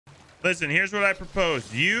Listen, here's what I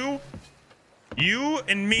propose. You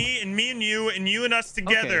and me and you and you and us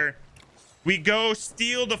together. Okay. We go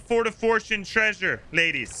steal the Fort of Fortune treasure,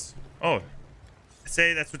 ladies. Oh, I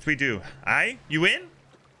say that's what we do. Aye? You in?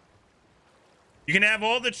 You can have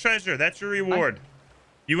all the treasure. That's your reward.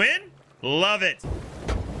 You in? Love it.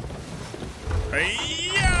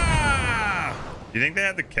 Yeah! You think they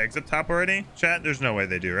have the kegs up top already? Chat? There's no way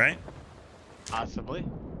they do, right? Possibly.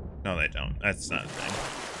 No, they don't. That's not a thing.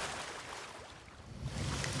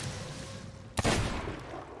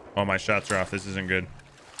 Oh, my shots are off. This isn't good.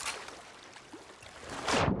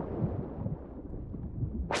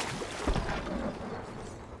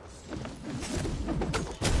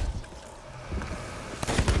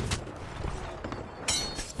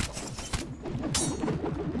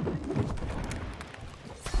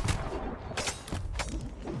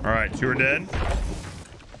 All right, 2 are dead.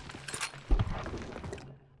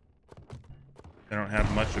 They don't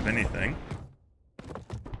have much of anything.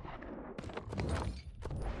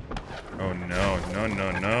 Oh no, no,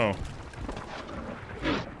 no, no.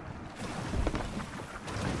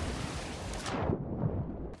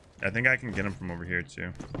 I think I can get him from over here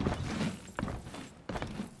too.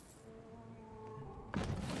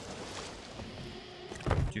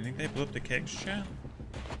 Do you think they blew up the kegs, chat?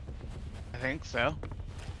 I think so.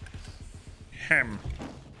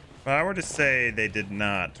 If I were to say they did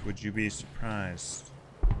not, would you be surprised?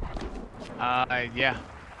 Yeah.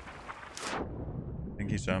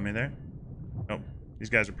 Think you saw me there? Nope. These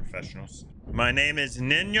guys are professionals. My name is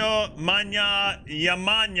Nino Manya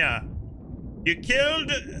Yamanya. You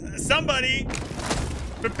killed somebody.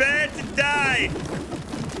 Prepare to die.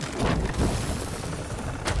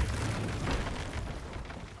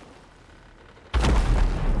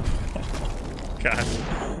 God,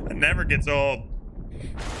 that never gets old.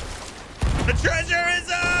 The treasure is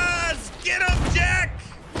ours! Get him, Jack!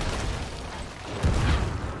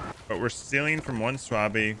 But we're stealing from one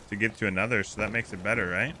swabby to give to another, so that makes it better,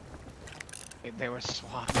 right? They were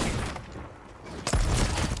swapping.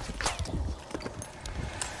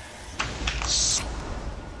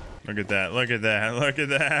 Look at that, look at that, look at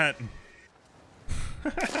that.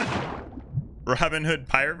 Robin Hood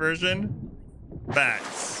pirate version?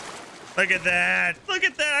 Facts. Look at that. Look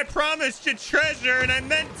at that. I promised you treasure and I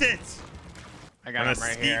meant it. I got him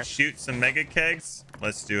right here. Shoot some mega kegs.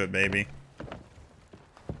 Let's do it, baby.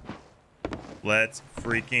 Let's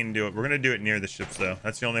freaking do it. We're going to do it near the ships, though.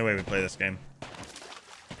 That's the only way we play this game.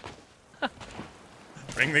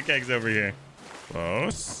 Bring the kegs over here.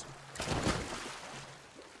 Close.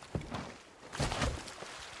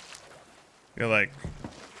 Feel like...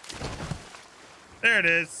 There it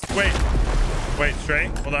is. Wait. Wait, Stray.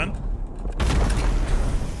 Hold on.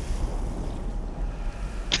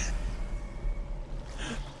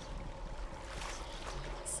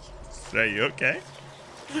 Are you okay?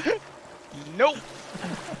 Nope.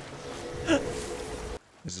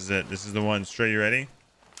 This is it. This is the one. Stray, you ready?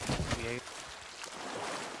 Yeah.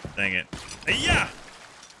 Dang it. Yeah.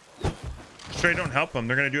 Stray, don't help them.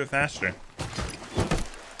 They're gonna do it faster.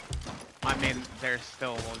 I mean, they're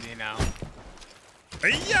still, you know.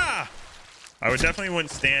 Yeah. I would definitely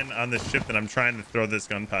wouldn't stand on the ship that I'm trying to throw this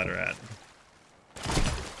gunpowder at.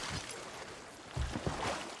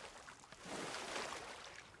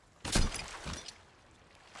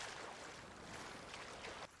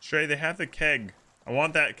 Stray, they have the keg. I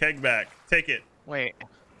want that keg back. Take it. Wait.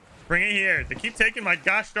 Bring it here. They keep taking my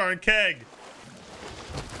gosh darn keg.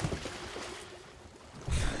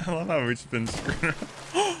 I love how we've just been screwing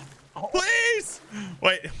around. Please!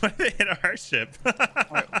 Wait, what did they hit our ship?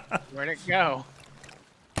 Wait, where'd it go?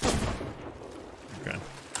 Okay.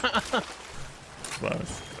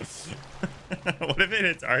 Close. What if it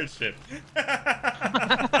hits our ship?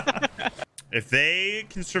 If they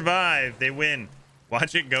can survive, they win.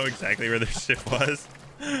 Watch it go exactly where their ship was.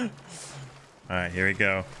 All right, here we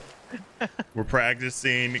go. We're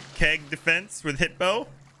practicing keg defense with Hitbo.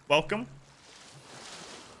 Welcome.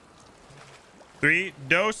 3,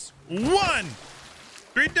 dose, 1.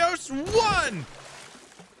 3, dose, 1.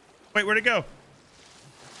 Wait, where'd it go?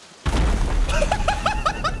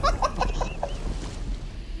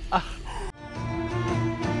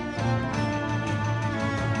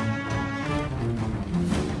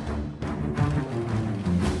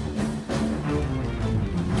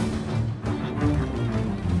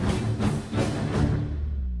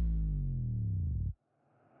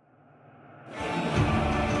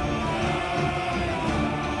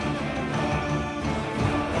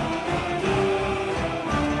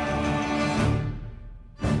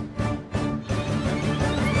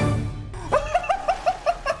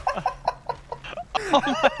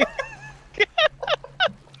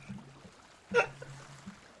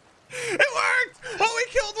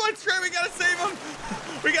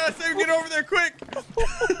 get over there quick.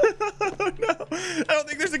 Oh, no. I don't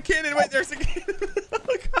think there's a cannon. Wait, there's a cannon.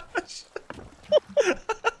 Oh, gosh.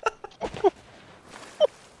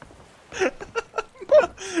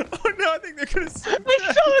 Oh, no, I think they're going to sink. They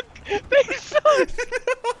suck! They suck!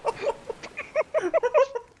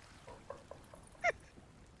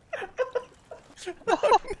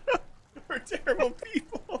 Oh, no. We're terrible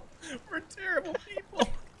people. We're terrible people.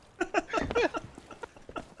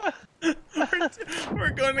 We're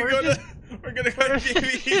gonna go to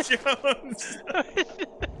Davy Jones.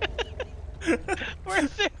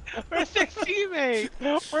 Where's their teammate?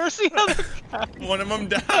 Where's the other guy? One of them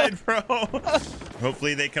died, bro.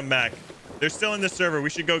 Hopefully they come back. They're still in the server. We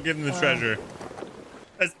should go give them the treasure.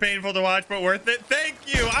 That's painful to watch, but worth it. Thank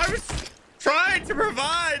you. I was trying to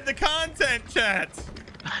provide the content, chat.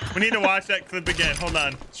 We need to watch that clip again. Hold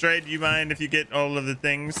on. Stray, do you mind if you get all of the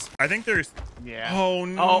things? I think there's... Yeah. Oh,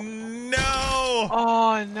 no.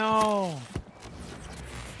 Oh, no.